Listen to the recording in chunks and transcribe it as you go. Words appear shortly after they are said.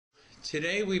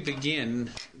Today we begin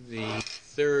the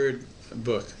third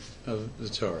book of the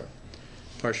Torah,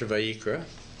 Parsha Vayikra,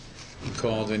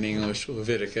 called in English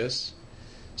Leviticus.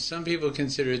 Some people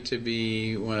consider it to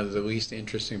be one of the least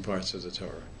interesting parts of the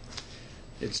Torah.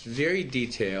 It's very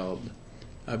detailed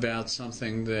about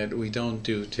something that we don't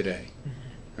do today,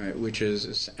 right, which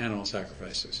is animal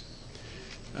sacrifices.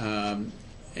 And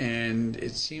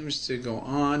it seems to go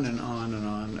on and on and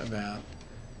on about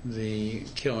the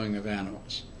killing of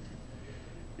animals.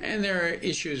 And there are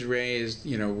issues raised,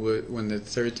 when the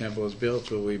third temple is built,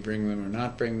 will we bring them or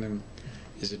not bring them?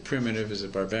 Is it primitive? Is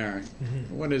it barbaric?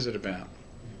 Mm-hmm. What is it about?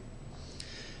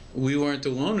 We weren't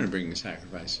alone in bringing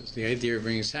sacrifices. The idea of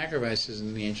bringing sacrifices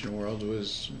in the ancient world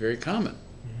was very common.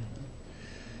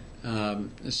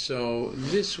 Mm-hmm. So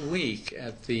this week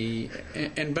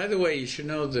and by the way, you should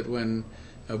know that when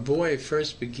a boy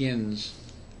first begins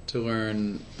to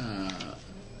learn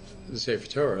the Sefer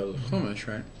Torah, the Chumash,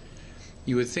 right?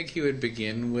 You would think he would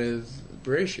begin with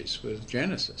Bereshis, with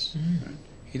Genesis. Mm-hmm. Right?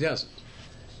 He doesn't.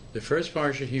 The first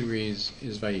parsha he reads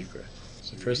is Vayikra. It's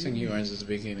the first thing he learns at the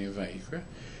beginning of Vayikra.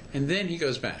 And then he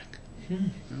goes back.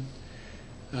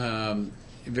 Mm-hmm.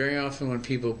 Very often when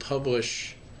people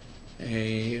publish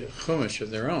a Chumash of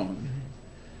their own,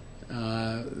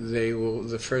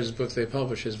 the first book they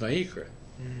publish is Vayikra.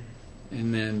 Mm-hmm.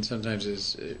 And then sometimes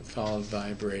it's followed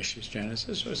by Bereshis,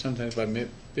 Genesis, or sometimes by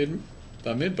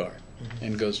Midbar. Mm-hmm.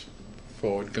 And goes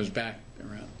forward, goes back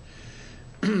around.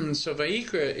 So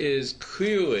Vayikra is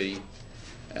clearly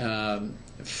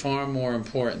far more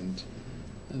important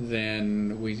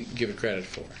than we give it credit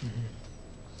for.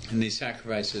 Mm-hmm. And these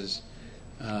sacrifices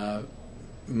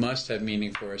must have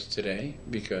meaning for us today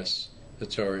because the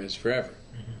Torah is forever.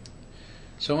 Mm-hmm.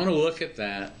 So I want to look at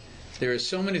that. There are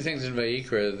so many things in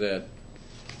Vayikra that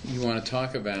you want to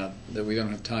talk about that we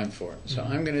don't have time for. So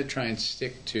mm-hmm. I'm going to try and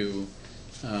stick to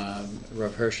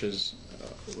Rav Hirsch's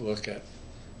look at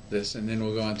this, and then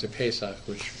we'll go on to Pesach,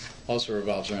 which also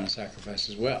revolves around sacrifice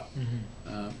as well.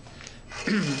 Mm-hmm.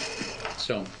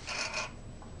 So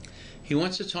he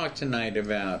wants to talk tonight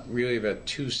about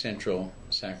two central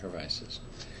sacrifices.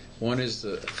 One is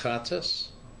the Chatas,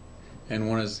 and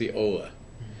one is the Ola.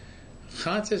 Mm-hmm.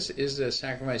 Chatas is the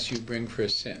sacrifice you bring for a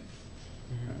sin.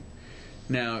 Mm-hmm. Right?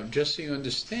 Now, just so you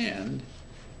understand,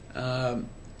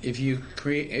 if you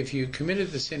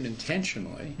committed the sin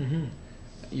intentionally, mm-hmm.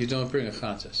 you don't bring a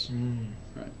chatas,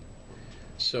 right?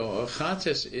 So a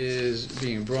chatas is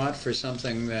being brought for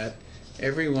something that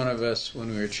every one of us, when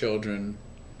we were children,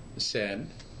 said,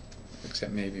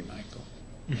 except maybe Michael,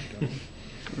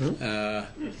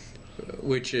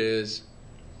 which is,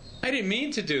 I didn't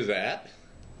mean to do that.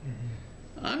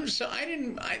 That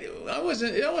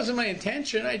wasn't my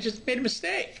intention. I just made a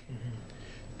mistake,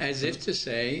 as if to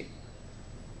say,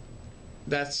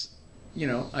 that's,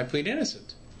 I plead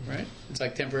innocent, right? It's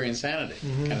like temporary insanity,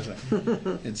 kind of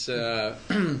thing. It's the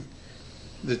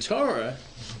Torah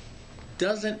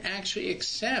doesn't actually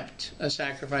accept a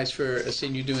sacrifice for a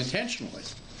sin you do intentionally.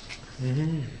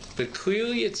 Mm-hmm. But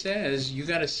clearly it says you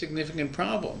got a significant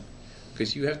problem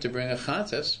because you have to bring a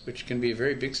chatas, which can be a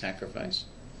very big sacrifice,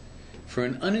 for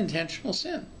an unintentional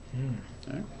sin.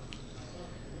 Right?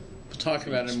 We'll talk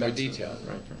about it in more detail,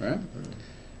 right?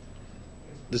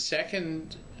 The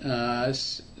second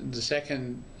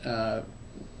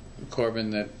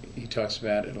korban that he talks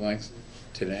about at length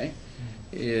today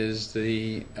is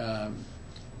the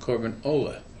korban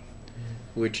Ola,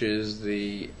 which is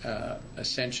the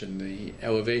ascension, the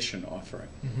elevation offering.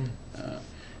 Mm-hmm.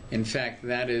 In fact,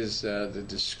 that is the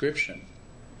description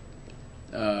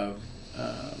of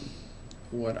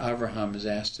what Abraham is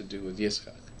asked to do with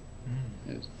Yitzchak,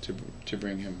 is to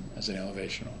bring him as an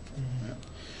elevation offering. Mm-hmm. Right?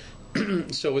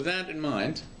 So with that in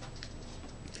mind,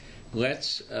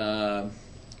 let's,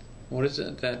 what is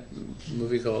it, that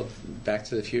movie called Back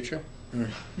to the Future?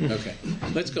 Okay.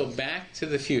 Let's go back to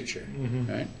the future,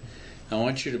 right? I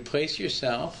want you to place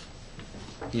yourself,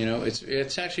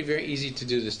 it's actually very easy to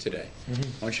do this today.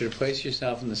 I want you to place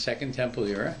yourself in the Second Temple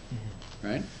era,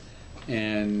 right?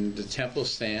 And the temple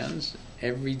stands.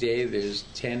 Every day there's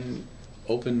 10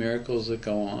 open miracles that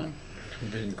go on.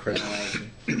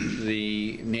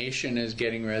 The nation is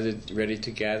getting ready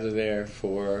to gather there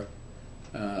for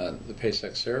the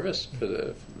Pesach service, for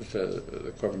the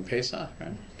Korban Pesach,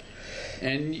 right?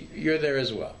 And you're there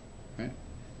as well, right?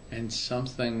 And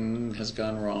something has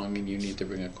gone wrong and you need to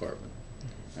bring a korban,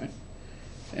 right?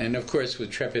 And of course,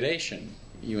 with trepidation,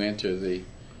 you enter the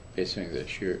Pesach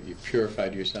English. You've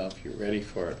purified yourself, you're ready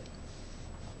for it.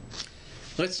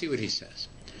 Let's see what he says.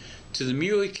 To the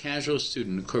merely casual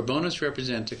student, korbanos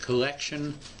represent a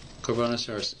collection, korbanos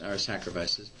are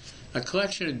sacrifices, a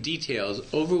collection of details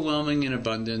overwhelming in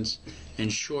abundance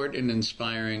and short in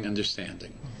inspiring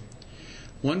understanding.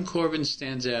 One korban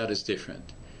stands out as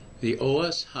different. The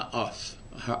Olas Ha'oif,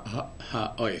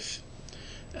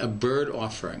 a bird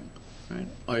offering. Right?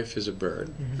 Oif is a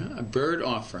bird. A bird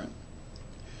offering.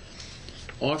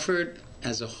 Offered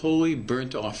as a holy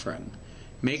burnt offering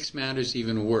makes matters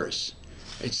even worse.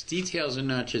 Its details are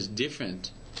not just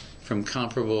different from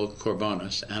comparable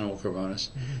korbanos, animal korbanos.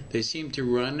 They seem to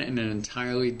run in an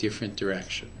entirely different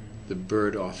direction. The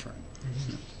bird offering.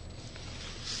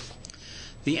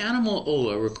 The animal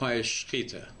ola requires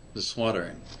shchita, the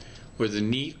slaughtering, or the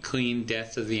neat, clean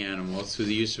death of the animal through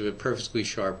the use of a perfectly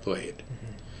sharp blade.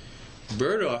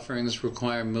 Bird offerings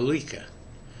require malika,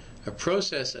 a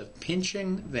process of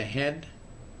pinching the head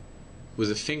with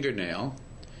a fingernail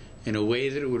in a way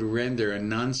that it would render a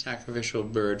non-sacrificial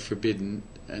bird forbidden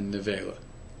in nevela.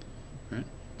 Right?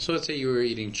 So let's say you were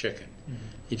eating chicken.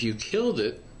 If you killed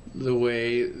it the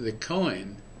way the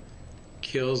Kohen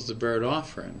kills the bird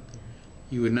offering,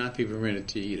 you would not be permitted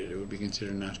to eat it. It would be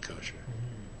considered not kosher.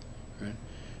 Right?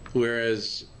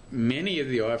 Whereas many of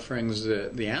the offerings,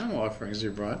 the animal offerings they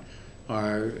brought,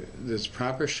 are this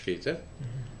proper shchita.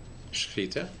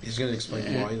 Shchita. He's going to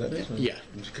explain why that is. Yeah,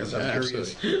 because I'm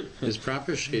curious. There's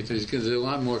proper shchita because there's a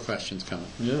lot more questions coming.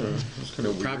 Yeah, it's kind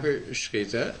of proper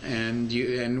shchita,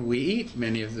 and we eat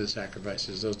many of the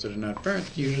sacrifices. Those that are not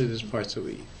burnt, usually there's parts that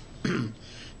we eat.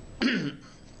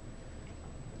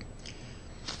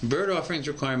 Bird offerings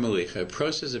require malicha, a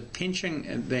process of pinching,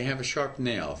 and they have a sharp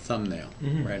nail, thumbnail,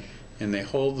 right? And they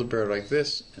hold the bird like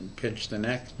this and pinch the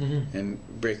neck and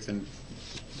break the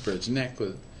bird's neck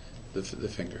with the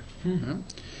finger.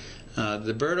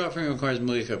 The bird offering requires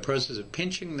malicha, a process of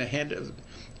pinching the head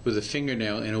with a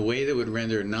fingernail in a way that would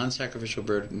render a non-sacrificial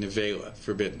bird nevela,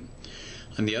 forbidden.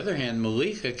 On the other hand,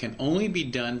 malicha can only be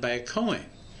done by a kohen.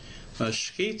 A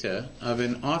shchita of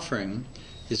an offering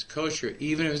is kosher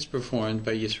even if it's performed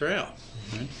by Yisrael.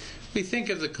 Right? We think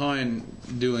of the kohen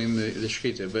doing the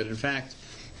shchita, but in fact,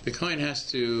 the kohen has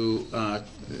to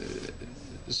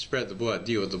spread the blood,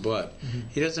 deal with the blood.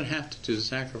 He doesn't have to do the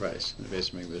sacrifice in the base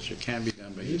of English. It can be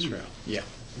done by Israel. Yeah.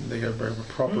 They have a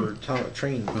proper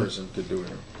trained person to do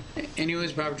it. Anyone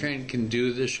who's proper trained can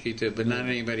do the shchita, but not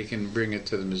anybody can bring it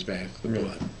to the mizbeach, the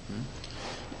blood.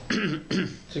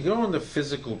 To go on the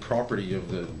physical property of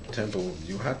the temple,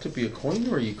 you had to be a kohen,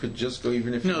 or you could just go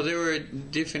even if... No, there were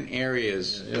different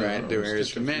areas, right? There were areas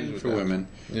for men, for women,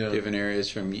 different areas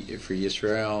for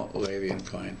Yisrael, Levi, and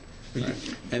Kohen. Right.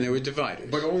 And there were dividers.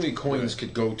 But only Kohanes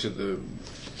could go to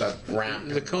that ramp.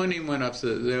 The Kohanim went up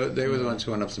they were the ones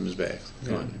who went up the Mizbeach.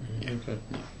 Okay.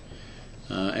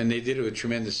 And they did it with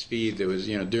tremendous speed. There was,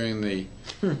 during the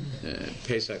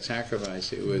Pesach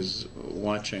sacrifice, it was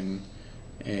watching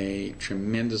a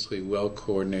tremendously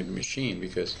well-coordinated machine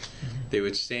because they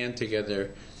would stand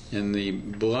together and the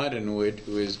blood in which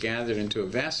was gathered into a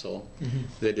vessel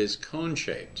that is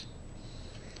cone-shaped.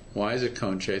 Why is it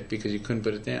cone-shaped? Because you couldn't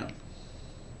put it down.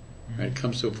 Right? It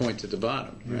comes to a point at the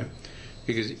bottom. Right?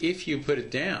 Because if you put it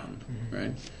down,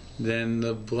 right, then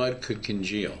the blood could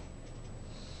congeal.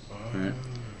 Right?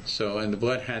 So, and the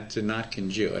blood had to not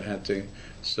congeal. It had to.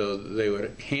 So they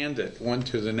would hand it one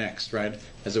to the next, right,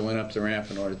 as it went up the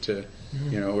ramp in order to,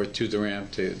 or to the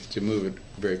ramp to move it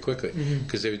very quickly,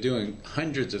 because they were doing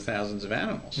hundreds of thousands of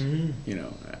animals,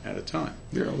 at a time.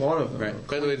 There are a lot of them. Right.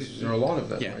 By the way, there are a lot of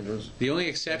them. Yeah. Right? The only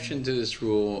exception to this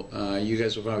rule, you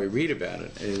guys will probably read about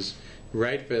it, is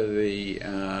right by the.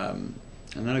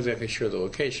 I'm not exactly sure the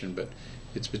location, but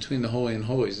it's between the Holy and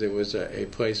Holies. There was a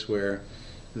place where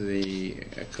the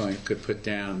Kohen could put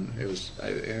down. It was,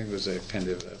 I think, it was a kind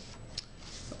of a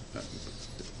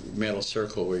metal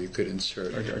circle where you could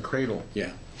insert a cradle.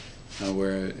 Yeah,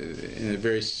 where in a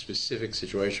very specific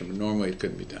situation, but normally it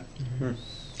couldn't be done.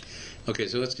 Okay,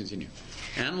 so let's continue.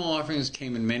 Animal offerings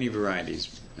came in many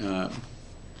varieties.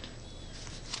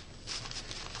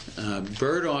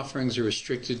 Bird offerings are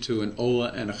restricted to an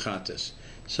ola and a chatas.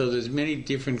 So there's many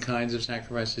different kinds of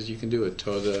sacrifices you can do. A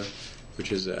toda,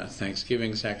 which is a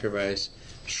Thanksgiving sacrifice.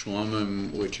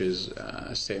 Shlomim, which is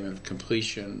a statement of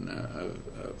completion, of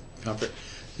comfort.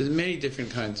 There's many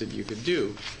different kinds that you could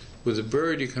do. With a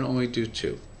bird, you can only do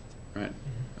two, right?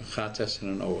 A chatas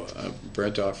and an ola, a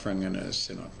burnt offering and a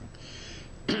sin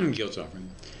offering, guilt offering.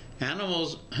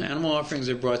 Animal offerings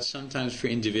are brought sometimes for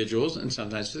individuals and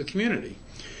sometimes for the community.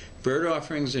 Bird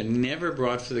offerings are never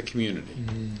brought for the community.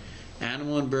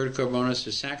 Animal and bird korbanos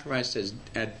are sacrificed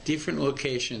at different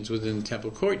locations within the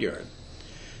temple courtyard.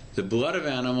 The blood of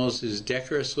animals is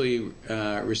decorously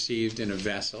received in a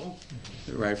vessel,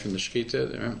 right from the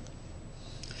shechita there,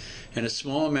 and a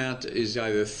small amount is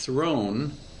either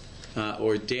thrown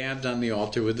or dabbed on the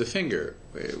altar with the finger.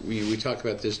 We talked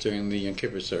about this during the Yom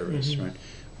Kippur service, right?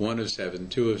 1 of 7,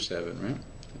 2 of 7, right?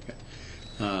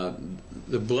 Okay.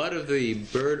 The blood of the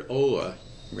bird Ola,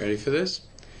 ready for this,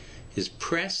 is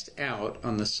pressed out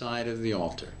on the side of the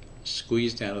altar,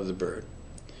 squeezed out of the bird.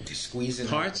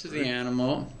 Parts of the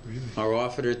animal are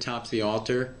offered atop the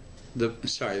altar.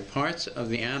 Parts of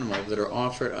the animal that are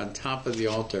offered on top of the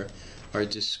altar are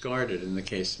discarded in the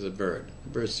case of the bird. The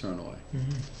bird's thrown away.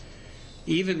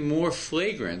 Even more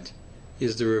flagrant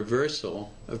is the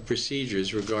reversal of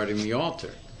procedures regarding the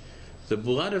altar. The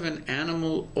blood of an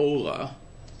animal ola,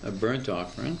 a burnt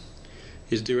offering,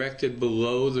 is directed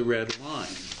below the red line.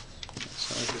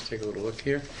 So let's just take a little look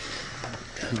here.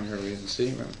 Here we can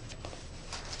see.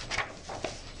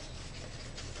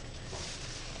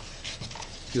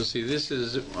 You'll see this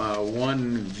is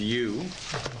one view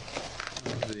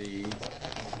of the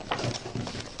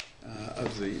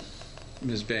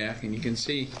Mizbeach, and you can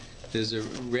see there's a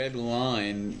red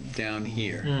line down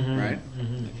here, right?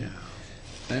 Yeah.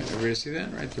 Everybody see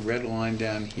that, right? The red line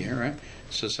down here, right?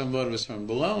 So some blood was thrown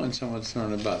below and some was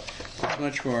thrown above. It's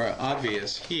much more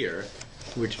obvious here,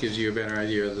 which gives you a better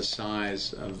idea of the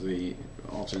size of the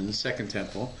altar in the second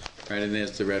temple, right? And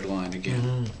there's the red line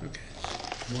again. Okay.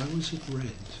 Why was it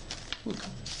red?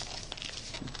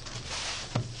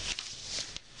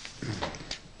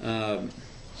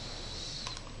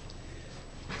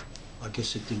 I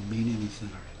guess it didn't mean anything.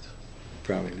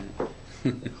 Probably not.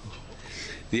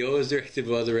 The ola is directed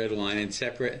below the red line and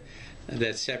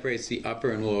that separates the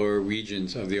upper and lower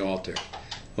regions of the altar,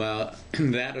 while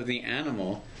that of the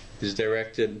animal is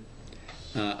directed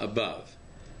above.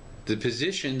 The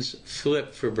positions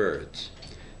flip for birds.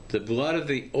 The blood of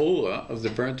the ola of the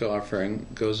burnt offering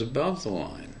goes above the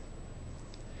line.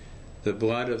 The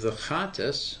blood of the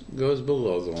chatas goes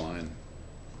below the line.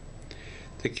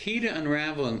 The key to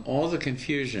unraveling all the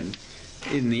confusion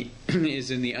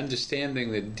is in the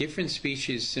understanding that different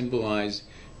species symbolize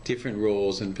different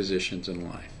roles and positions in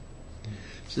life.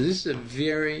 So this is a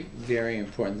very, very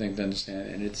important thing to understand,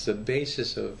 and it's the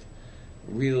basis of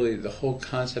really the whole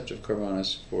concept of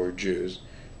korbanos for Jews,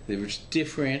 which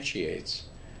differentiates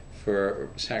for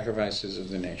sacrifices of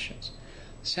the nations.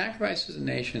 Sacrifices of the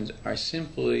nations are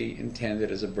simply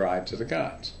intended as a bribe to the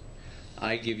gods.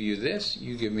 I give you this,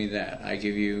 you give me that. I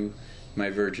give you my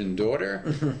virgin daughter,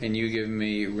 and you give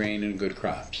me rain and good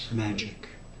crops. Magic.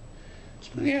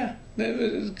 Yeah,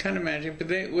 it was kind of magic,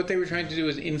 but what they were trying to do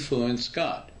was influence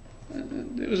God.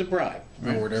 It was a bribe.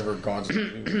 Right? Or whatever God's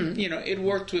doing. It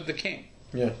worked with the king.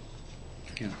 Yeah.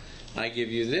 I give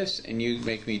you this, and you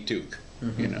make me duke.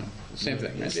 Same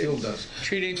thing. It still does.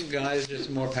 Treating God as just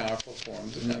more powerful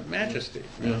forms of majesty.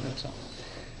 Right? That's all.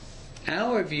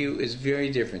 Our view is very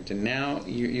different, and now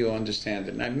you'll understand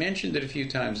it. And I've mentioned it a few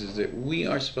times, is that we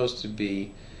are supposed to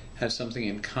have something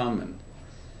in common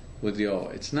with the ola.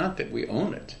 It's not that we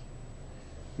own it,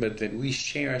 but that we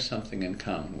share something in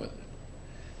common with it.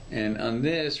 And on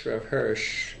this, Rav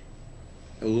Hirsch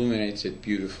illuminates it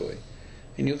beautifully.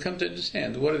 And you'll come to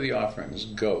understand, what are the offerings?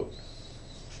 Goat,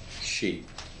 sheep,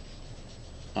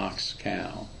 ox,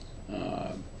 cow,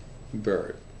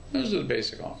 bird. Those are the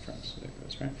basic offerings,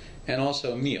 right? And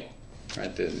also meal,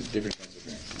 right? The different kinds of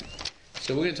grain.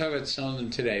 So we're going to talk about some of them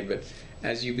today, but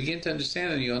as you begin to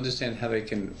understand them, you'll understand how they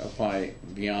can apply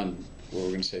beyond what we're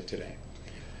going to say today.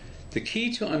 The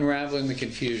key to unraveling the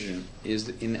confusion is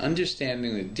in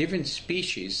understanding that different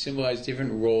species symbolize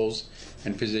different roles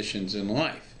and positions in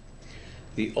life.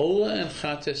 The ola and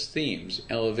chatas themes,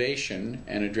 elevation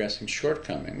and addressing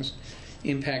shortcomings,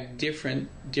 impact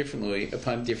differently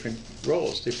upon different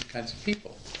roles, different kinds of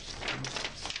people.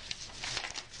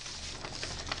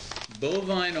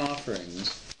 Bovine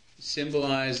offerings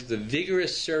symbolize the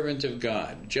vigorous servant of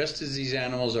God, just as these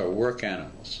animals are work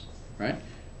animals, right?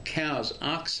 Cows,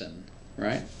 oxen,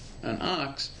 right? An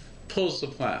ox pulls the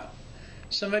plow.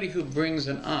 Somebody who brings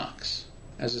an ox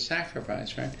as a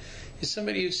sacrifice, right, is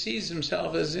somebody who sees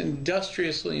himself as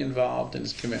industriously involved in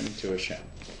his commitment to Hashem.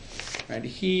 Right?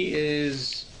 He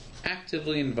is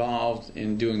actively involved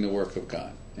in doing the work of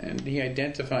God, and he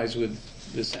identifies with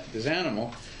this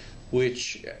animal,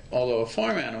 which, although a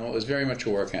farm animal, is very much a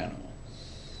work animal.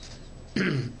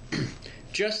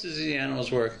 Just as the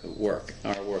animals are work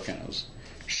animals.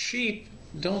 Sheep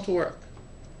don't work.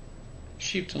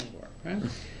 Sheep don't work, right?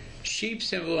 Sheep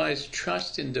symbolize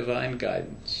trust in divine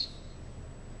guidance.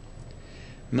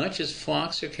 Much as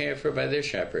flocks are cared for by their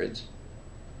shepherds,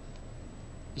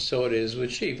 so it is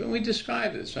with sheep. And we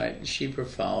describe this, right? Sheep are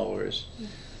followers.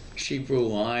 Sheep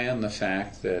rely on the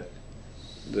fact that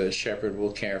the shepherd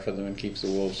will care for them and keep the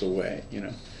wolves away,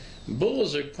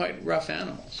 Bulls are quite rough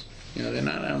animals. They're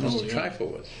not animals to trifle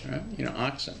with, right?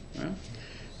 Oxen, right?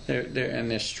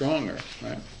 They're stronger,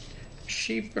 right?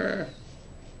 Sheep are,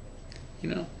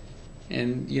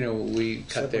 and we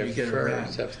cut their fur and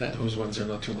stuff. Those ones are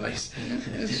not too nice.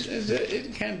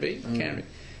 It can be,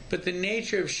 But the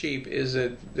nature of sheep is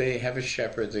that they have a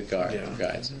shepherd that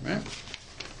guides them, right?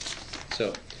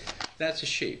 So that's a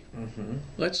sheep. Mm-hmm.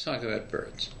 Let's talk about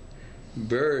birds.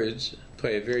 Birds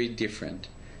play a very different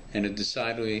and a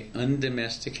decidedly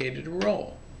undomesticated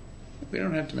role. We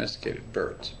don't have domesticated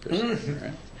birds, per se,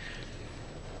 right?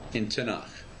 In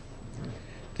Tanakh.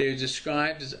 They are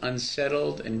described as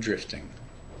unsettled and drifting.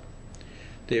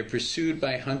 They are pursued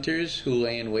by hunters who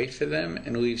lay in wait for them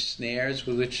and leave snares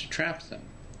with which to trap them.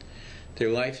 Their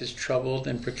life is troubled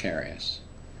and precarious.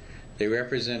 They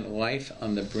represent life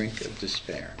on the brink of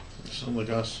despair. Sound like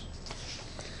us.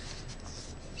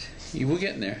 We're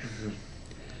getting there. Mm-hmm.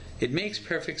 It makes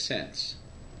perfect sense.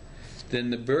 Then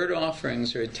the bird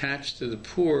offerings are attached to the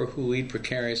poor who lead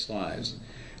precarious lives,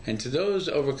 and to those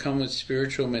overcome with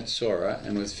spiritual metzora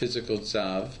and with physical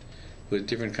zav, with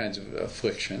different kinds of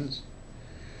afflictions.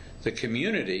 The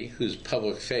community, whose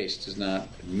public face does not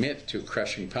admit to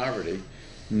crushing poverty,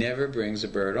 never brings a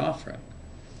bird offering.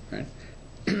 Right?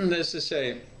 That is to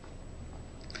say,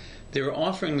 there are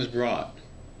offerings brought,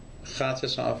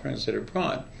 chatas offerings that are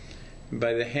brought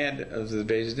by the head of the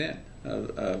Beis Din,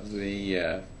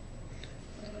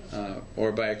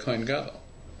 or by a Kohen Gadol,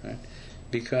 right?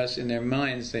 Because in their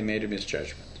minds they made a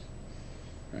misjudgment.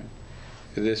 Right?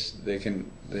 For this, they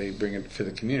bring it for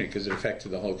the community because it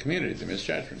affected the whole community. The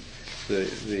misjudgment,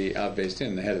 the Av Beis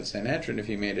Din, the head of the Sanhedrin, if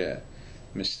he made a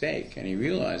mistake and he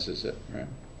realizes it, right,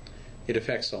 it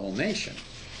affects the whole nation.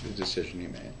 The decision he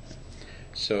made.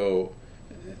 So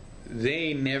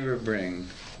they never bring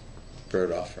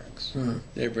bird offerings.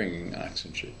 They're bringing ox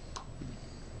and sheep.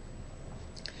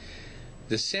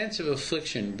 The sense of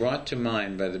affliction brought to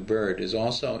mind by the bird is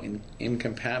also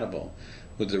incompatible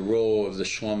with the role of the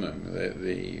shlomim,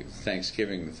 the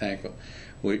thanksgiving, the thankful,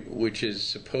 which is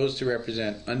supposed to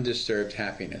represent undisturbed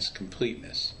happiness,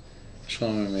 completeness.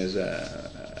 Shlomim is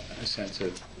a sense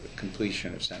of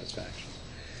completion, of satisfaction.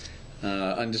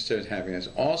 Undisturbed happiness.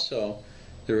 Also,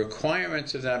 the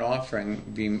requirements of that offering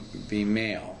be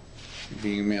male,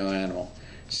 being a male animal,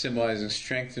 symbolizing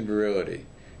strength and virility,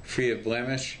 free of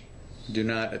blemish,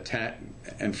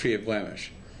 and free of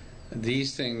blemish.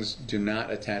 These things do not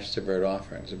attach to bird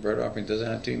offerings. A bird offering doesn't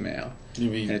have to be male,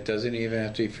 and it doesn't even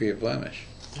have to be free of blemish.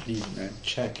 Right?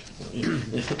 Check.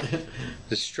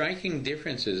 The striking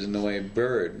differences in the way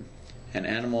bird and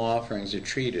animal offerings are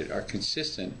treated are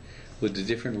consistent with the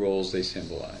different roles they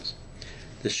symbolize.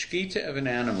 The shkita of an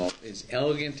animal is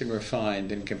elegant and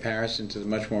refined in comparison to the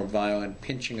much more violent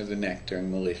pinching of the neck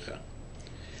during malicha.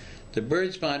 The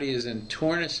bird's body is then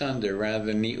torn asunder rather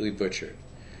than neatly butchered.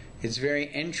 Its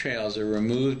very entrails are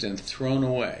removed and thrown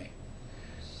away.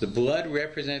 The blood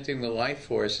representing the life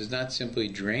force is not simply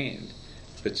drained,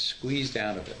 but squeezed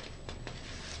out of it.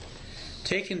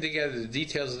 Taken together, the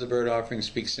details of the bird offering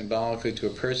speak symbolically to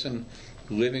a person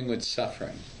living with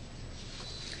suffering.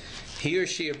 He or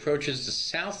she approaches the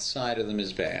south side of the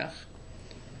Mizbeach,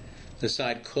 the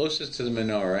side closest to the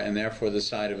menorah, and therefore the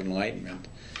side of enlightenment,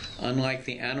 unlike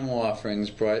the animal offerings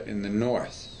brought in the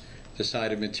north, the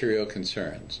side of material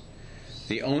concerns.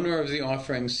 The owner of the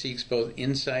offering seeks both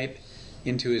insight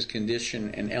into his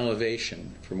condition and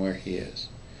elevation from where he is.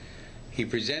 He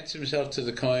presents himself to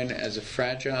the Kohen as a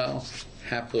fragile,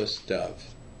 hapless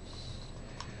dove.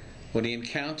 What he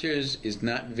encounters is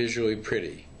not visually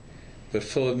pretty, but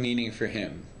full of meaning for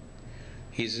him.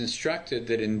 He's instructed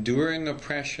that enduring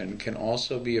oppression can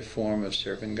also be a form of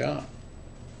serving God.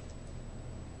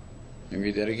 Let me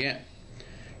read that again.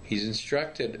 He's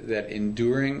instructed that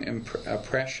enduring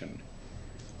oppression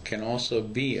can also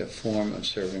be a form of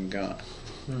serving God.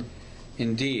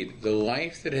 Indeed, the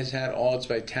life that has had all its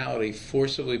vitality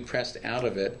forcibly pressed out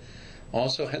of it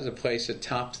also has a place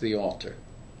atop the altar.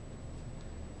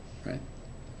 Right?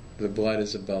 The blood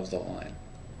is above the line.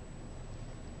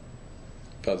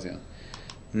 Above the line.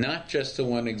 Not just the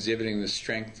one exhibiting the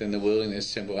strength and the willingness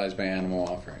symbolized by animal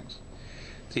offerings.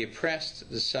 The oppressed,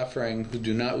 the suffering, who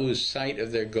do not lose sight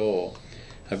of their goal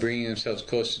of bringing themselves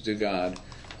closer to God,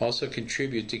 also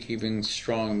contribute to keeping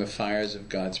strong the fires of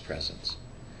God's presence.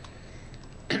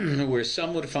 Where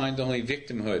some would find only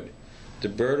victimhood, the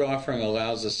bird offering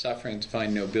allows the suffering to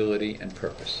find nobility and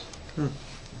purpose.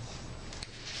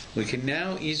 We can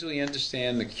now easily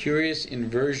understand the curious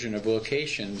inversion of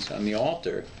locations on the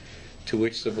altar to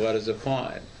which the blood is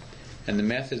applied, and the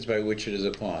methods by which it is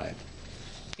applied.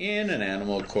 In an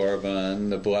animal korban,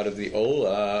 the blood of the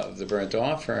olah, of the burnt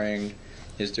offering,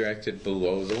 is directed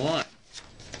below the line,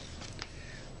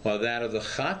 while that of the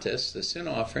chatas, the sin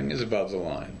offering, is above the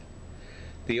line.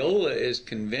 The ola is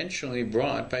conventionally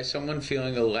brought by someone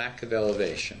feeling a lack of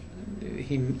elevation.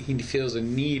 He feels a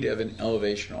need of an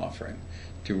elevation offering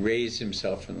to raise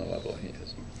himself from the level he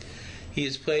is. He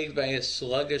is plagued by a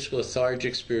sluggish,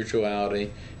 lethargic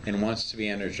spirituality and wants to be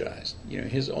energized.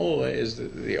 His ola is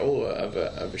the ola of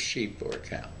a sheep or a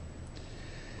cow.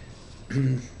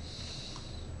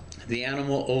 The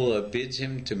animal ola bids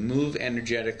him to move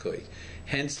energetically.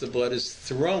 Hence, the blood is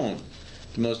thrown,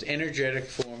 the most energetic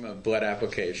form of blood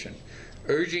application,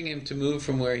 urging him to move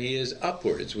from where he is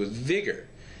upwards with vigor.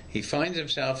 He finds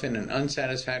himself in an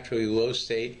unsatisfactorily low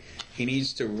state. He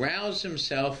needs to rouse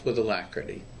himself with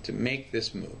alacrity to make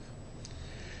this move.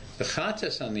 The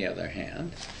chatas, on the other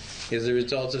hand, is the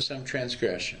result of some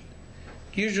transgression,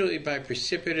 usually by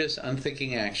precipitous,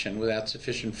 unthinking action without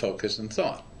sufficient focus and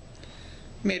thought.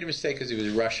 He made a mistake because he was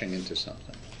rushing into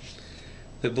something.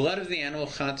 The blood of the animal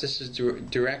chatas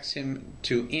directs him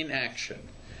to inaction.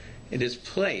 It is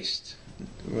placed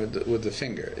with the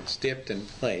finger. It's dipped and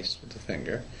placed with the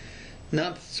finger,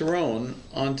 not thrown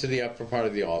onto the upper part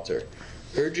of the altar,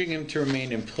 urging him to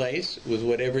remain in place with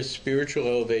whatever spiritual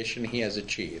elevation he has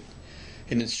achieved.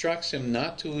 It instructs him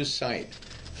not to lose sight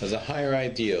of the higher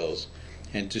ideals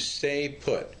and to stay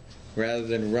put rather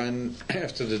than run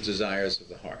after the desires of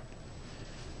the heart.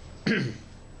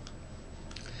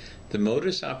 The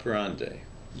modus operandi,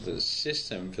 the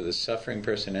system for the suffering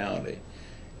personality,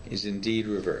 is indeed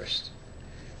reversed.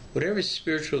 Whatever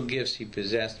spiritual gifts he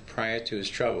possessed prior to his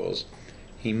troubles,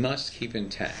 he must keep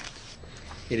intact.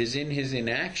 It is in his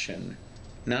inaction,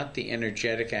 not the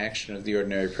energetic action of the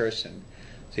ordinary person,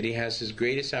 that he has his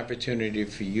greatest opportunity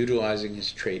for utilizing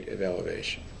his trait of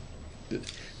elevation,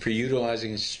 for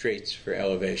utilizing his straits for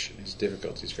elevation, his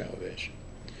difficulties for elevation.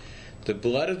 The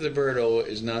blood of the bird ola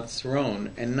is not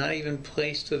thrown and not even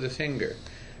placed with a finger.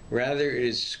 Rather, it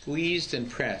is squeezed and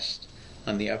pressed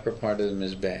on the upper part of the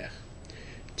mizbeach,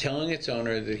 telling its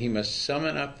owner that he must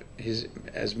summon up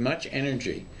as much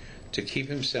energy to keep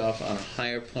himself on a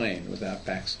higher plane without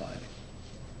backsliding.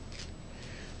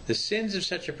 The sins of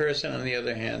such a person, on the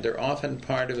other hand, are often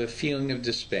part of a feeling of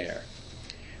despair,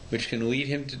 which can lead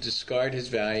him to discard his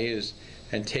values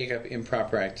and take up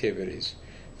improper activities,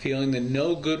 feeling that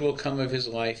no good will come of his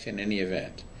life in any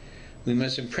event. We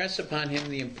must impress upon him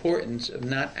the importance of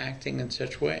not acting in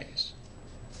such ways,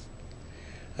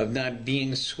 of not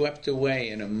being swept away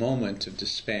in a moment of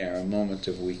despair, a moment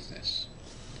of weakness.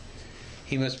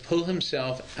 He must pull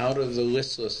himself out of the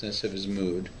listlessness of his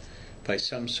mood by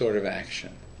some sort of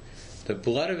action. The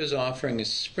blood of his offering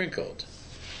is sprinkled.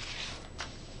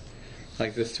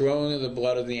 Like the throwing of the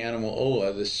blood of the animal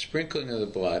ola, the sprinkling of the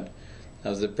blood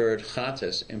of the bird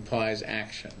chatas implies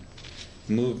action,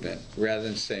 movement, rather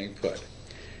than staying put.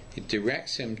 It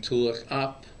directs him to look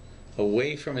up,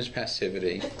 away from his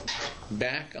passivity,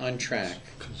 back on track,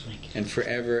 and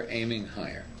forever aiming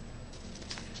higher.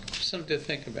 Something to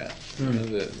think about.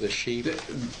 The sheep.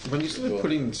 When you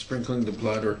say sprinkling the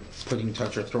blood, or putting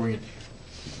touch, or throwing it,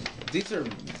 these are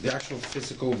the actual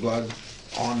physical blood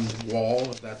on the wall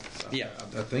of that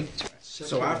thing.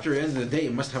 So after the end of the day,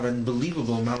 it must have an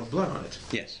unbelievable amount of blood on it.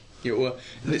 Yes. Yeah, well,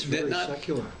 That's very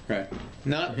secular. Right.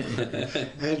 Not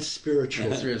and spiritual.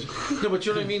 No, but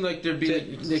you know what I mean? Like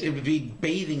they could be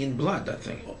bathing in blood, that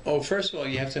thing. Oh, first of all,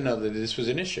 you have to know that this was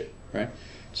an issue, right?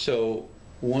 So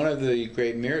one of the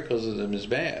great miracles of the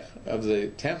Mizbeach, of the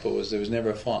temple, was there was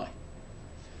never a fly.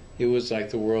 It was like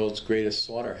the world's greatest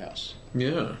slaughterhouse.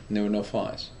 Yeah. And there were no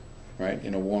flies, right?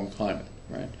 In a warm climate,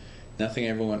 right? Nothing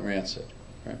ever went rancid,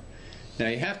 right? Now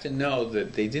you have to know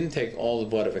that they didn't take all the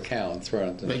blood of a cow and throw it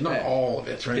into the Mizbeach. Not all of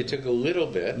it, right? They took a little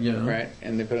bit, right,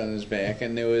 and they put it on his back,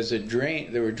 and there was a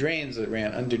drain. There were drains that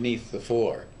ran underneath the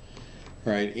floor,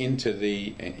 right, into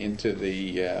the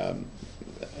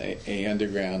a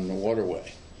underground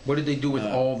waterway. What did they do with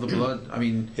all the blood? I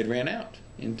mean, it ran out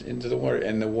into the water,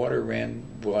 and the water ran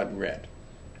blood red.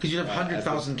 Because you'd have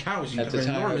 100,000 cows, you'd have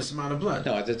an enormous amount of blood.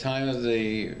 No, at the time of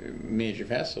the major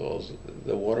festivals,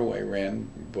 the waterway ran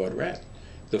blood red.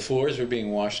 The floors were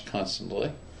being washed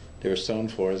constantly. They were stone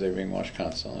floors, they were being washed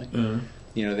constantly. Mm-hmm.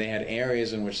 You know, they had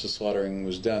areas in which the slaughtering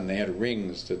was done. They had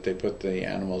rings that they put the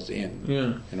animals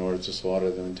in order to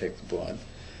slaughter them and take the blood.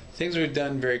 Things were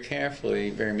done very carefully,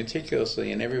 very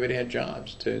meticulously, and everybody had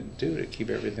jobs to do to keep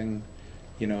everything,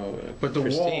 you know, but the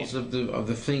pristine. walls of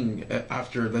the thing,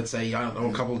 after, let's say, I don't know,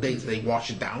 a couple of days, they wash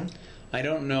it down? I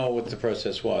don't know what the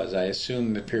process was. I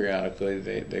assume that periodically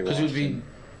they washed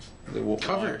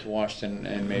it. Washed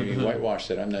and maybe whitewashed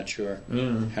it. I'm not sure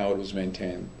how it was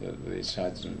maintained, the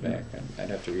sides and the back. I'd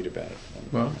have to read about it.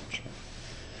 I'm not sure.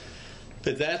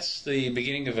 But that's the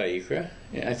beginning of Vayikra.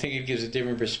 I think it gives a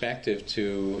different perspective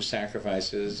to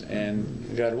sacrifices,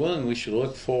 and God willing, we should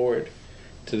look forward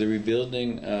to the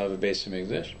rebuilding of a Beis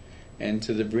HaMikdash and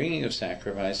to the bringing of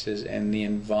sacrifices and the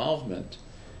involvement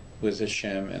with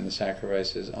Hashem and the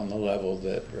sacrifices on the level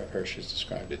that Rav Hirsch has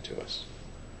described it to us.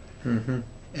 Mm-hmm.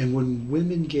 And when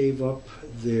women gave up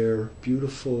their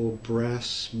beautiful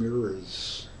brass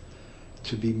mirrors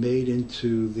to be made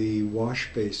into the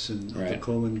wash basin of the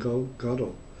Kohen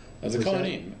Gadol. Of the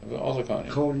Kohanim, all the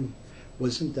Kohanim.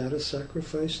 Wasn't that a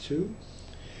sacrifice too?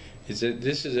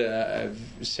 This is a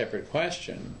separate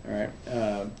question, right?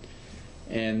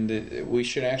 And we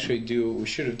should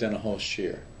have done a whole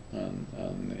shiur on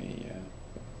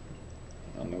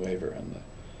the waiver,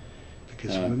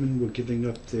 because women were giving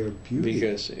up their beauty.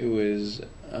 Because it was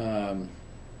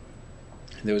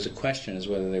there was a question as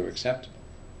whether they were acceptable.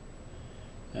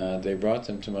 They brought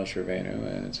them to Moshe Rabbeinu,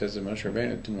 and it says that Moshe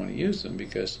Rabbeinu didn't want to use them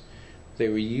because they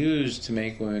were used to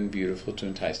make women beautiful to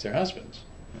entice their husbands.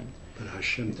 Right? But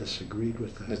Hashem disagreed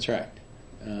with that. That's right.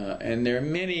 And there are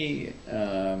many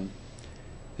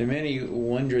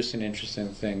wondrous and interesting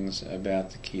things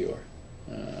about the kior.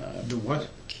 The what?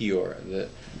 Kior,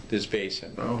 this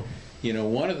basin. Oh.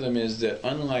 One of them is that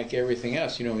unlike everything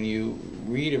else, when you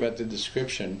read about the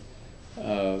description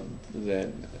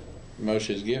that Moshe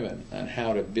is given on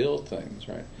how to build things,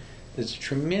 right? There's a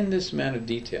tremendous amount of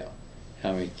detail.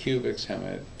 How many cubics, how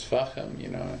many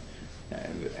tfachim,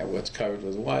 what's covered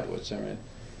with what's right.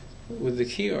 With the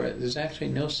kior, there's actually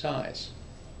no size.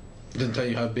 Doesn't tell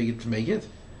you how big to make it.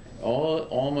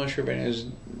 All Moshe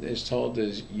Rabbeinu is told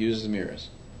is use the mirrors,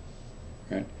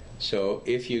 right? So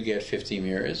if you get 50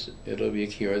 mirrors, it'll be a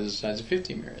kior the size of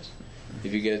 50 mirrors.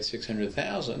 If you get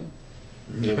 600,000,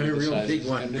 it'll be the size of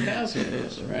 600,000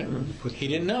 mirrors, right? He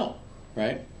didn't know,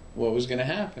 right, what was going to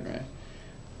happen, right?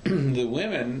 The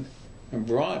women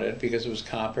brought it because it was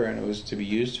copper and it was to be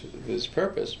used for this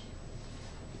purpose.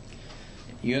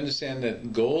 You understand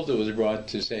that gold that was brought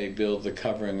to, say, build the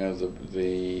covering of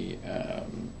the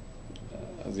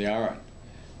Aron,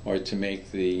 or to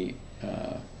make the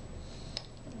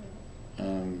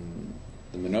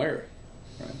menorah,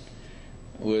 right,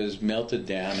 was melted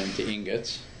down into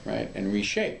ingots, right, and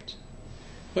reshaped.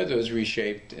 Whether it was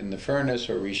reshaped in the furnace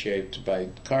or reshaped by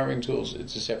carving tools,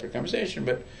 it's a separate conversation,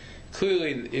 but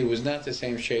clearly it was not the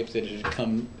same shape that it had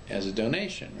come as a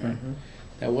donation, right? Mm-hmm.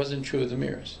 That wasn't true of the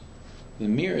mirrors. The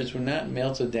mirrors were not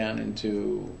melted down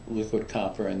into liquid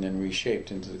copper and then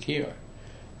reshaped into the kior.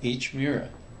 Each mirror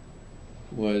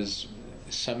was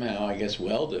somehow, I guess,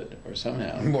 welded or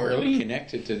somehow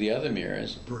connected to the other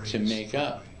mirrors to make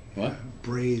up. What?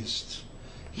 Braised,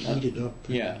 heated up.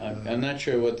 Yeah, I'm not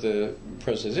sure what the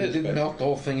process is. They didn't melt the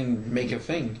whole thing and make a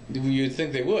thing. You'd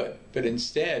think they would, but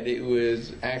instead it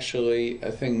was actually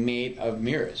a thing made of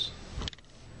mirrors.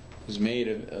 It was made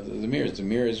of the mirrors. The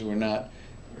mirrors were not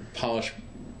polished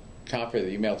copper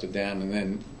that you melted down and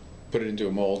then put it into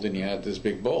a mold and you had this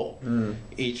big bowl.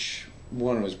 Each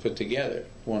one was put together.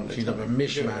 One so you have a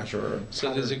mishmash or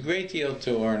so there's a great deal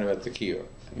to learn about the kior.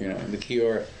 And the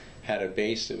kior had a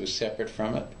base that was separate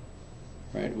from it,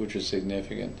 right, which was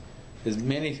significant. There's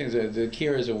many things. The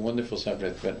kior is a wonderful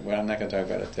subject, but I'm not going to talk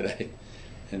about it today.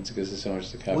 And it's because there's so much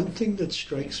to cover. One thing that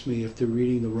strikes me after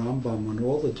reading the Rambam on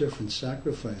all the different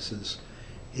sacrifices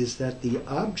is that the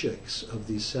objects of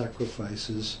these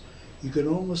sacrifices, you can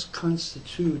almost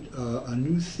constitute a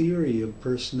new theory of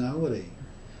personality,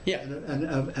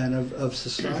 and of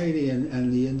society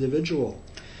and the individual,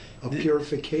 of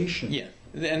purification. Yeah,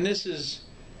 and this is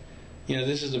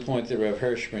the point that Rav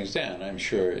Hirsch brings down. I'm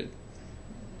sure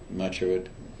much of it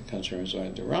concerns the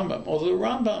Rambam. Although the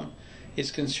Rambam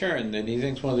is concerned that he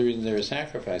thinks one of the reasons there are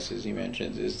sacrifices, he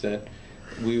mentions, is that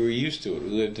we were used to it. We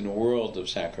lived in a world of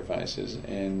sacrifices,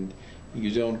 and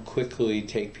you don't quickly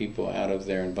take people out of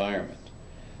their environment.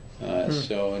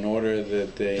 So in order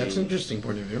that they... That's an interesting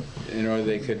point of view. In order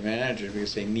they could manage it,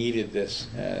 because they needed this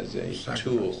as a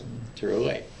tool to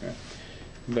relate. Right?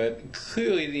 But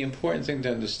clearly the important thing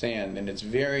to understand, and it's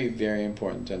very, very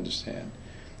important to understand,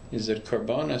 is that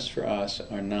korbanos for us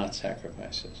are not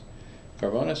sacrifices.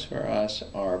 Korbanos for us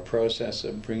are a process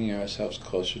of bringing ourselves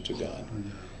closer to God.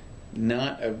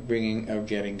 Not of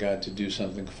getting God to do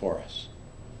something for us.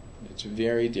 It's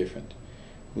very different.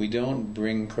 We don't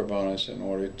bring korbanos in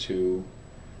order to,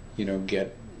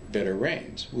 get better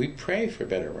rains. We pray for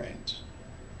better rains.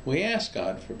 We ask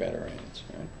God for better rains,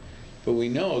 right? But we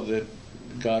know that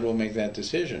God will make that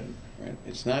decision, right?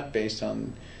 It's not based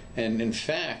on, and in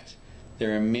fact,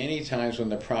 there are many times when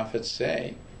the prophets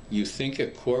say, "You think a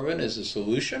korban is a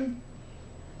solution?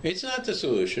 It's not the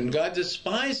solution. God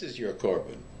despises your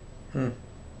korban."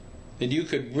 that you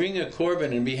could bring a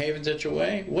korban and behave in such a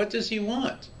way? What does he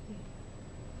want?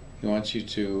 He wants you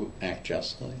to act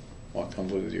justly, walk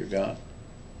humbly with your God,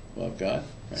 love God.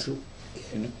 Right? So,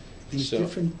 you know? these So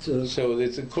different. So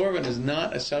the korban is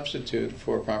not a substitute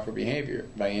for proper behavior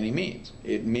by any means.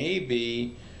 It may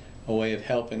be a way of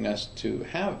helping us to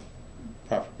have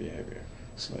proper behavior.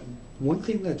 But One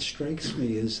thing that strikes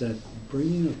me is that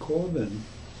bringing a korban,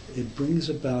 it brings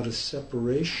about a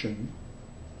separation,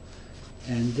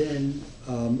 and then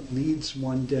leads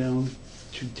one down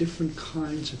to different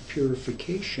kinds of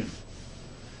purification.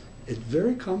 It's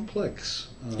very complex.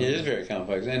 it is very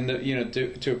complex, and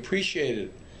to appreciate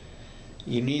it,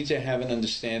 you need to have an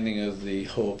understanding of the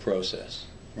whole process.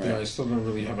 Right? Yeah, I still don't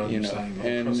really have an understanding of the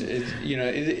and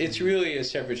process. it's really a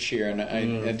separate shear, and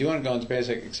I do want to go into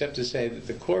basic, except to say that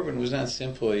the korban was not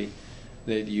simply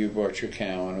that you brought your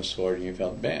cow on a sword and you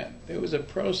felt bad. It was a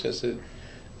process that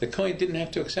the Kohen didn't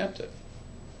have to accept it.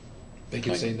 They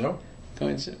could say no.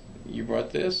 Kohen said, "You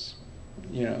brought this,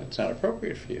 it's not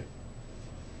appropriate for you."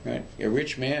 Right? A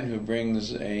rich man who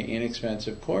brings a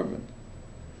inexpensive korban,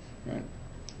 right,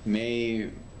 may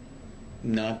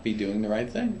not be doing the right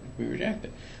thing. We reject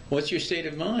it. What's your state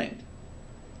of mind?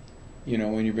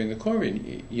 When you bring the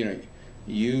korban,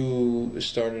 you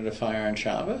started a fire on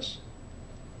Shabbos.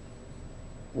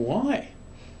 Why?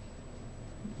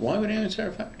 Why would anyone start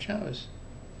a fire on Shabbos?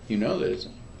 You know that it's.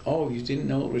 Oh, you didn't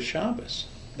know it was Shabbos.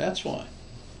 That's why.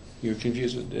 You're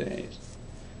confused with the days.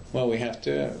 Well, we have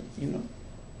to,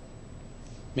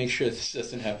 make sure this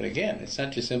doesn't happen again. It's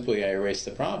not just simply I erase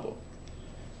the problem.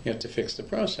 You have to fix the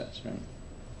process, right?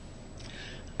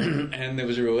 And there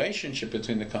was a relationship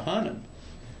between the Kohanim.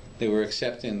 They were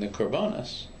accepting the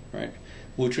korbanos, right?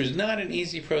 Which was not an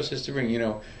easy process to bring.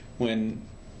 When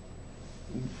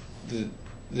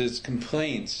there's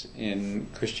complaints in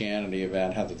Christianity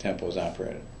about how the temple is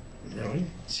operated. Really? It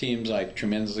seems like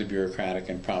tremendously bureaucratic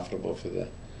and profitable for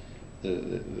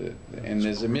and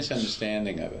there's a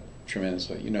misunderstanding of it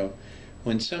tremendously.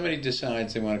 When somebody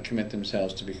decides they want to commit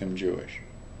themselves to become Jewish,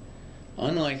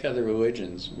 unlike other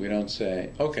religions, we don't say,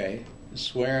 okay,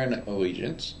 swear an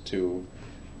allegiance to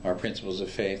our principles of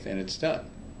faith and it's done,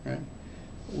 right?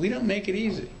 We don't make it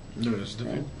easy. No, it's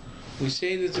difficult. Right? We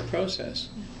say that it's a process.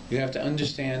 You have to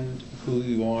understand who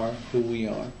you are, who we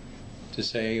are, to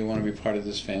say you want to be part of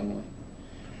this family.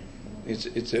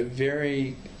 It's a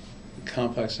very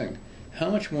complex thing. How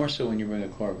much more so when you bring a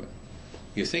korban?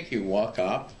 You think you walk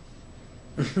up,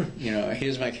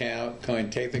 here's my cow, go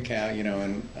and take the cow,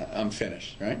 and I'm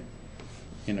finished, right?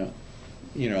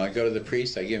 I go to the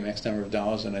priest, I give him X number of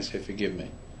dollars, and I say, forgive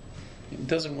me. It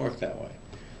doesn't work that way.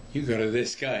 You go to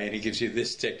this guy, and he gives you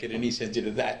this ticket, and he sends you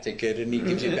to that ticket, and he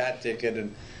gives you that ticket,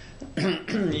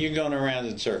 and you're going around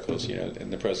in circles, in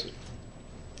the process.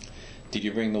 Did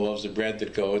you bring the loaves of bread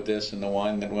that go with this, and the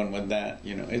wine that went with that?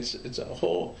 It's a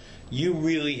whole. You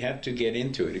really have to get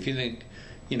into it. If you think,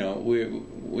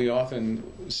 we often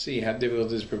see how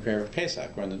difficult it is to prepare for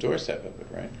Pesach. We're on the doorstep of it,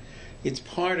 right? It's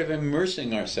part of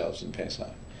immersing ourselves in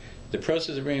Pesach. The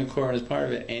process of bringing a korban is part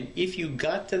of it. And if you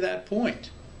got to that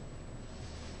point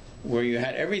where you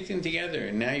had everything together,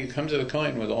 and now you come to the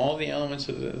Kohen with all the elements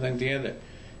of the thing together,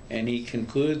 and he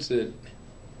concludes that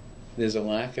there's a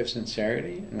lack of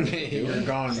sincerity, you're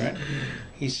gone, right?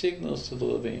 He signals to the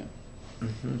Levium.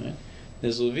 Mm-hmm. Right?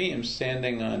 There's Levium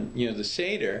standing on, the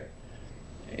Seder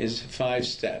is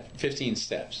 15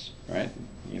 steps, right?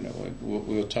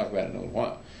 We'll talk about it in a little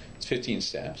while. It's 15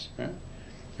 steps, right?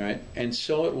 Right? And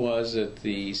so it was that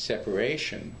the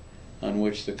separation on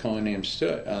which the Kohanim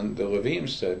stood, on the Levium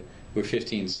stood, were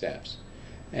 15 steps.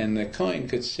 And the Kohen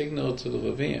could signal to the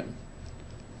Levium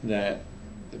that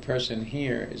the person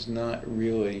here is not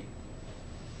really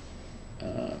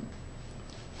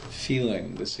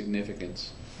feeling the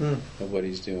significance of what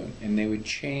he's doing. And they would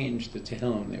change the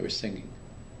Tehillim they were singing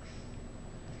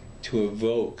to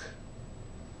evoke,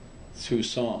 through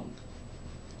song,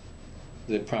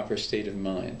 the proper state of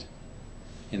mind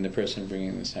in the person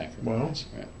bringing the sacrifice. Wow.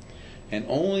 Right? And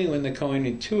only when the Kohen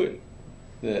intuited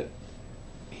that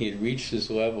he had reached this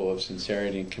level of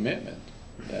sincerity and commitment,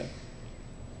 that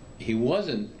he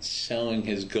wasn't selling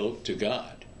his goat to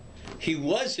God. He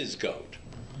was his goat.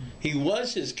 He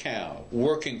was his cow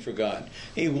working for God.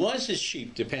 He was his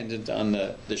sheep dependent on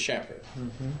the shepherd.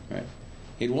 Mm-hmm. Right?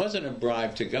 It wasn't a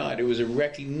bribe to God. It was a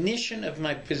recognition of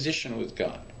my position with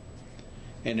God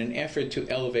and an effort to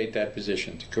elevate that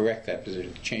position, to correct that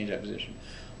position, to change that position.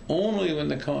 Only when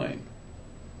the Kohen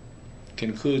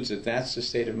concludes that that's the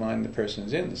state of mind the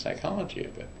person's in, the psychology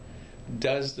of it,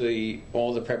 does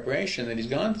all the preparation that he's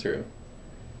gone through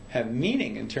have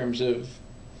meaning in terms of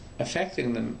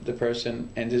affecting the person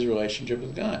and his relationship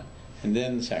with God, And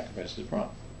then the sacrifice is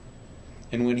brought.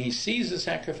 And when he sees the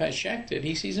sacrifice shechted,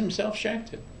 he sees himself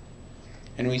shechted.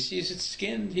 And when he sees it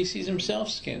skinned, he sees himself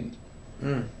skinned.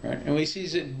 Right? And when he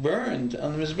sees it burned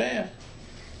on the Mizbeach,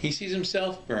 he sees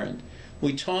himself burned.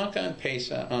 We talk on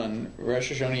Pesach, on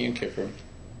Rosh Hashanah and Kippur,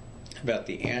 about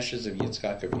the ashes of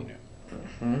Yitzchak Avinu.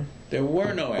 There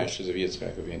were no ashes of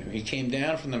Yitzchak Avinu. He came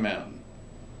down from the mountain.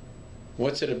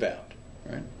 What's it about?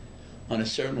 Right? On a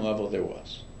certain level there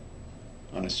was.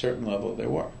 On a certain level there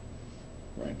were.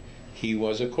 Right? He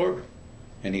was a korban,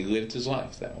 and he lived his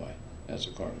life that way as a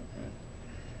korban. Right?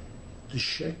 The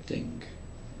shechting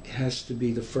has to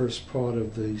be the first part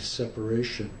of the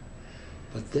separation,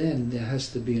 but then there has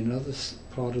to be another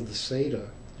part of the Seder,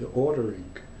 the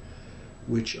ordering,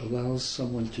 which allows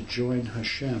someone to join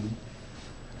Hashem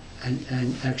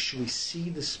and actually see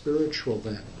the spiritual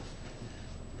then.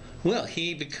 Well,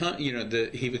 the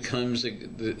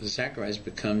sacrifice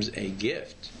becomes a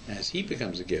gift, as he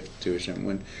becomes a gift to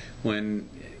Hashem. When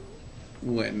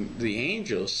the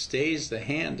angel stays the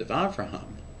hand of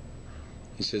Abraham,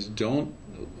 he says, "Don't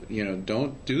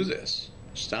do this.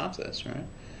 Stop this, right?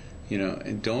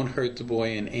 And don't hurt the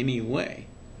boy in any way."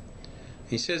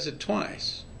 He says it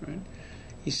twice, right?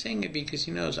 He's saying it because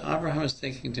he knows Abraham is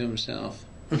thinking to himself,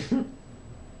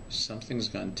 something's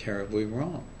gone terribly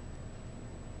wrong.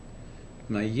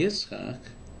 My Yitzchak,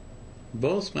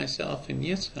 both myself and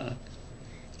Yitzchak,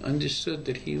 understood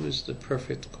that he was the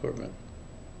perfect korban.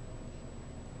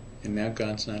 And now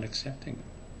God's not accepting him.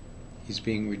 He's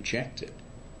being rejected.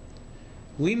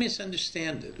 We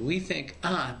misunderstand it. We think,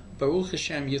 Baruch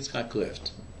Hashem, Yitzchak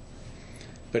lived.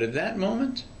 But at that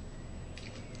moment,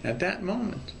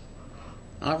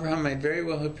 Abraham might very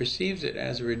well have perceived it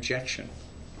as a rejection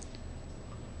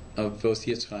of both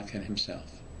Yitzchak and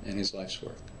himself and his life's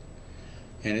work.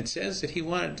 And it says that he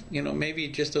wanted, maybe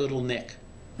just a little nick.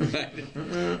 Right?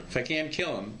 If I can't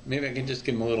kill him, maybe I can just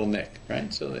give him a little nick,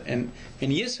 right? So, and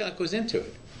Yitzchak was into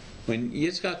it. When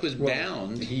Yitzchak was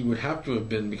bound, he would have to have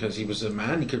been, because he was a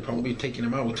man. He could probably have taken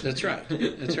him out. That's right.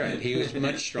 That's right. He was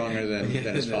much stronger than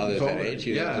his father at that age.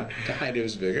 The height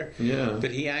was bigger. Yeah.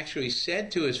 But he actually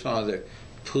said to his father,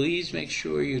 "Please make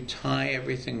sure you tie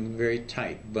everything very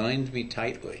tight. Bind me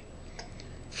tightly,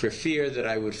 for fear that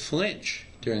I would flinch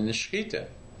during the shechita,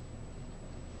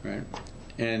 right,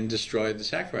 and destroy the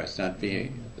sacrifice, not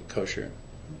being kosher."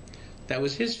 That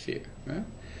was his fear, right?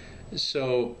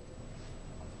 So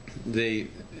the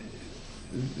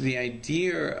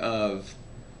idea of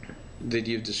that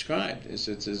you've described is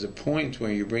that there's a point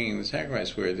where you're bringing the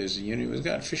sacrifice where there's a unity with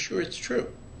God. For sure, it's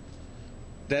true.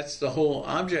 That's the whole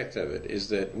object of it, is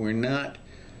that we're not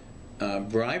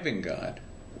bribing God.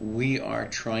 We are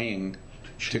trying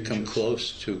to come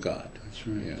close to God. That's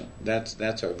right.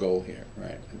 That's our goal here,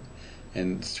 right?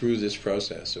 And through this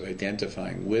process of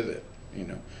identifying with it,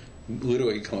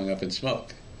 literally going up in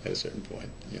smoke at a certain point,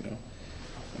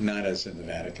 not as in the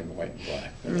Vatican, white and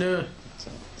black. No.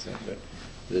 But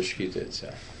the shechita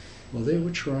itself. Well, they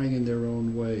were trying in their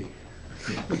own way.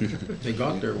 They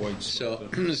got their white. So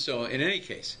in any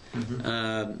case,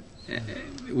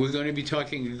 we're going to be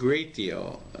talking a great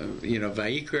deal.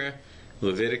 Vayikra,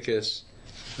 Leviticus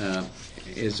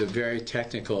is a very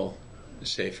technical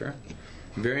sefer,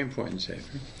 very important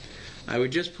sefer. I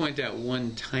would just point out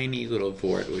one tiny little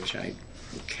vort which I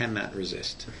cannot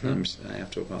resist. I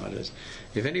have to apologize.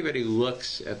 If anybody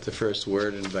looks at the first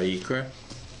word in Vayikra,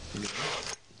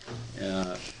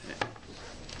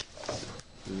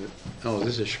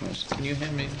 this is Shmos. Can you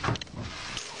hand me?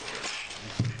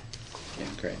 Yeah,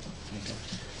 great. Okay.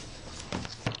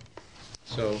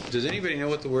 So, does anybody know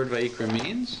what the word Vayikra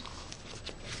means?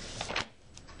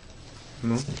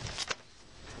 No.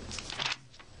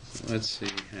 Let's see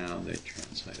how they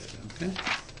translate it, okay?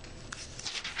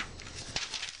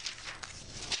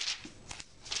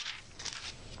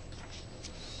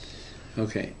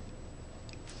 Okay.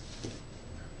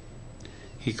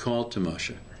 He called to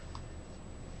Moshe.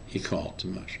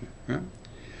 Right?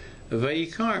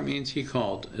 Vayikar means he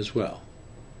called as well,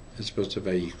 as opposed to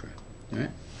Vayikra, right?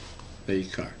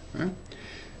 Vayikar, right?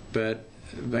 But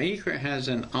Vayikra has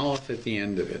an aleph at the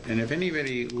end of it, and if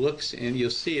anybody looks in, you'll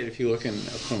see it if you look in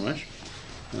Chumash.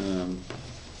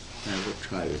 I will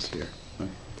try this here. Okay.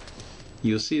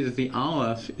 You'll see that the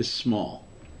aleph is small;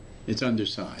 it's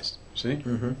undersized. See?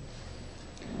 Mm-hmm.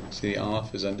 See, the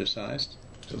aleph is undersized.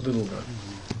 It's a little bit.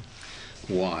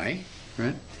 Why?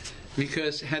 Right?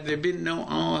 Because had there been no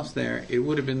aleph there, it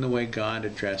would have been the way God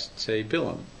addressed, say,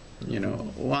 Bilam.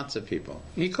 Lots of people.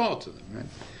 He called to them, right?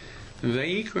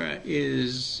 Vayikra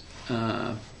is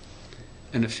an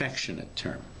affectionate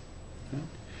term. Right?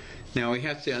 Now we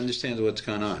have to understand what's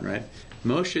gone on, right?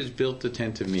 Moshe's built the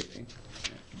tent of meeting.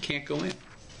 Can't go in.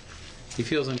 He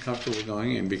feels uncomfortable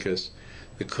going in because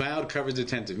the cloud covered the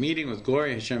tent of meeting with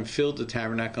glory. Hashem filled the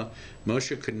tabernacle.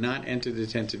 Moshe could not enter the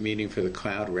tent of meeting, for the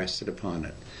cloud rested upon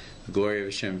it. The glory of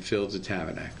Hashem filled the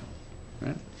tabernacle.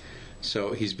 Right?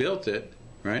 So he's built it,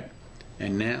 right?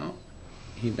 And now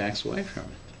he backs away from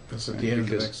it. That's at the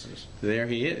end of Exodus. There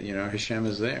he is. Hashem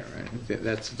is there, right?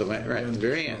 That's the right at the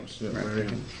very end.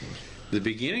 Right? The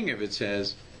beginning of it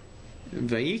says,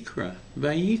 Vayikra,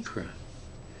 Vayikra.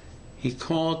 He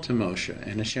called to Moshe,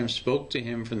 and Hashem spoke to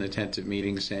him from the tent of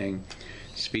meeting, saying,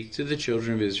 speak to the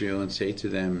children of Israel and say to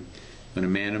them, when a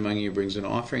man among you brings an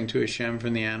offering to Hashem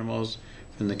from the animals,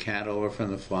 from the cattle, or from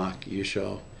the flock, you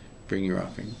shall bring your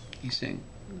offering. He's saying,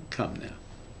 come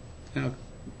now.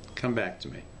 Come back to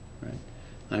me. Right?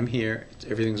 I'm here.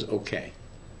 Everything's okay.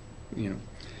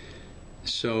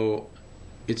 So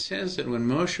it says that when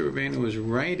Moshe Rabbeinu was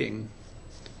writing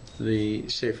the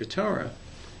Sefer Torah,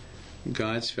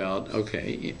 God felt,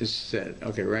 it said,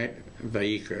 right,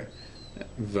 Vayikra,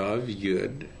 Vav,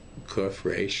 Yud, Kuf,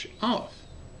 Resh, Aleph.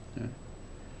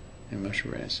 And Moshe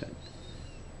Rabbeinu said,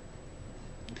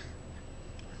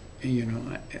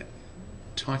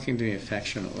 talking to me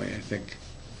affectionately, I think,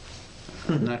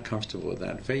 I'm not comfortable with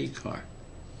that. Vayikar.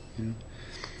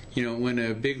 When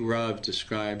a big Rav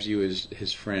describes you as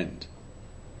his friend,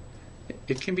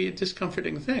 it can be a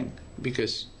discomforting thing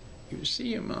because you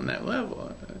see him on that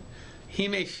level. He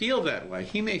may feel that way.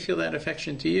 He may feel that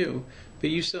affection to you, but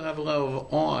you still have a level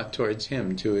of awe towards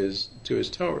him, to his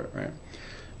Torah, right?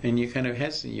 And you kind of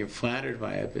hesitate. You're flattered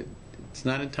by it, but it's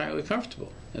not entirely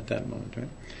comfortable at that moment, right?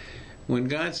 When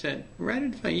God said, write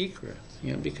it Vayikra,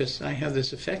 because I have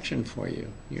this affection for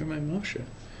you. You're my Moshe.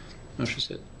 Moshe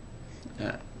said,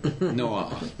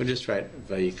 no, we'll just write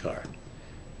Vayikar.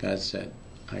 God said,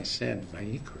 I said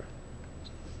Vayikra.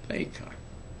 Vayikar.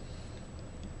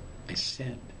 I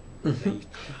said Vayikra.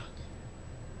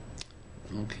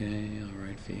 Okay, I'll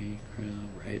write Vayikra,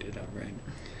 I'll write it.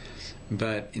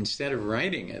 But instead of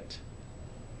writing it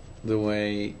the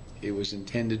way it was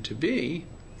intended to be,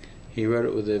 he wrote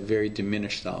it with a very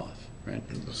diminished aleph, right?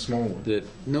 A small one. That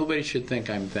nobody should think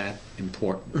I'm that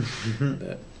important.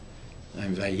 That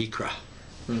I'm Vayikra.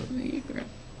 Vayikra.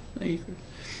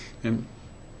 And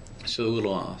so a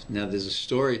little off. Now there's a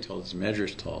story told, there's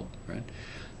measures told, right?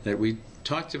 That we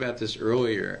talked about this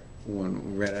earlier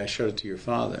when we read, I showed it to your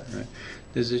father, right?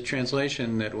 There's a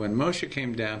translation that when Moshe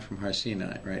came down from Har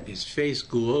Sinai, right, his face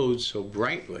glowed so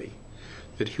brightly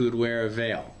that he would wear a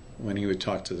veil when he would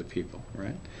talk to the people,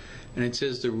 right? And it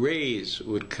says the rays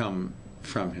would come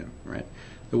from him, right?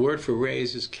 The word for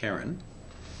rays is Karen,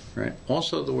 right?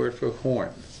 Also the word for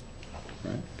horn,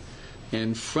 right?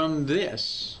 And from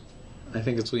this, I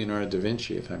think it's Leonardo da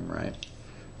Vinci, if I'm right,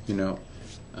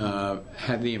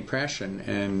 had the impression,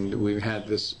 and we've had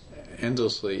this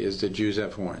endlessly, is that Jews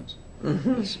have horns.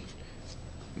 That's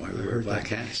why we wear black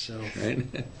hats, right?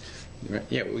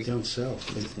 Yeah, we don't sell.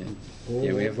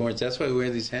 Yeah, we have horns. That's why we wear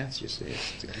these hats, you see,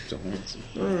 to keep the horns.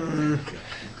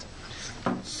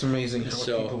 It's amazing how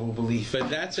people will believe.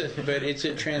 But it's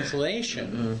a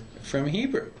translation from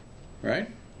Hebrew, right?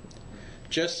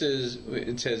 Just as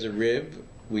it says a rib,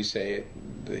 we say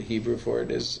the Hebrew for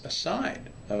it is a side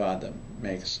of Adam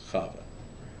makes Chava.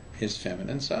 His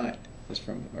feminine side is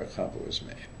from where Chava was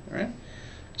made, right?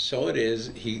 So it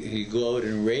is, he glowed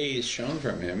and rays shone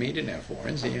from him. He didn't have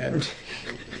horns, he had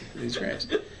these rays.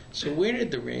 So where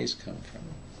did the rays come from?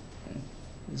 Right?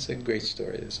 It's a great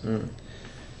story, this one.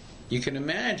 You can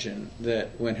imagine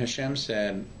that when Hashem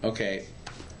said, okay,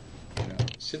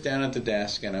 sit down at the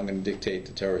desk and I'm going to dictate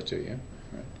the Torah to you.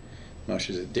 Right?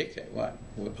 Moshe said, dictate what?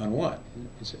 On what?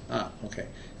 He said, okay.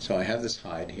 So I have this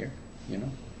hide here,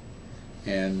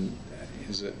 and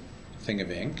here's a thing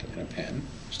of ink and a pen.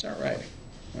 Start writing.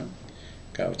 Well,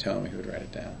 God would tell him he would write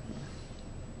it down.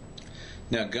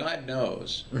 Now God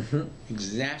knows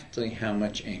exactly how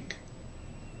much ink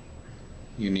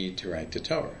you need to write the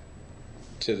Torah,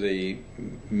 to the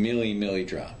milli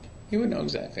drop. He would know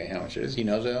exactly how much it is. He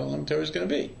knows how long the Torah is going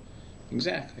to be.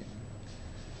 Exactly.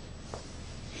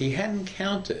 He hadn't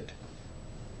counted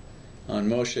on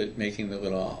Moshe making the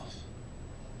little off.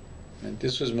 And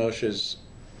this was Moshe's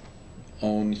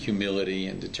own humility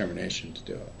and determination to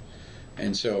do it.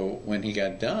 And so when Moshe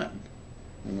got done,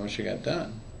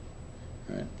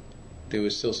 right, there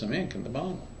was still some ink in the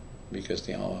bottom because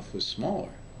the aleph was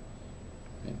smaller.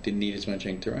 It didn't need as much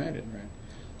ink to write it, right?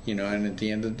 And at the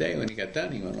end of the day, when he got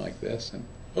done, he went like this, and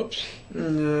oops,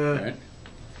 right?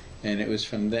 And it was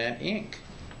from that ink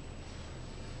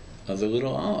of the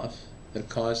little aleph that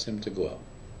caused him to glow.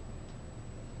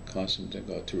 cause him to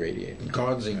go to radiate.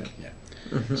 Causing. Yeah.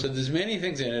 So there's many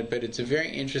things in it, but it's a very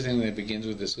interesting thing that begins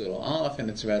with this little aleph, and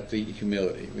it's about the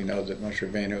humility. We know that Moshe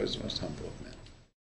Rabbeinu is the most humble of men.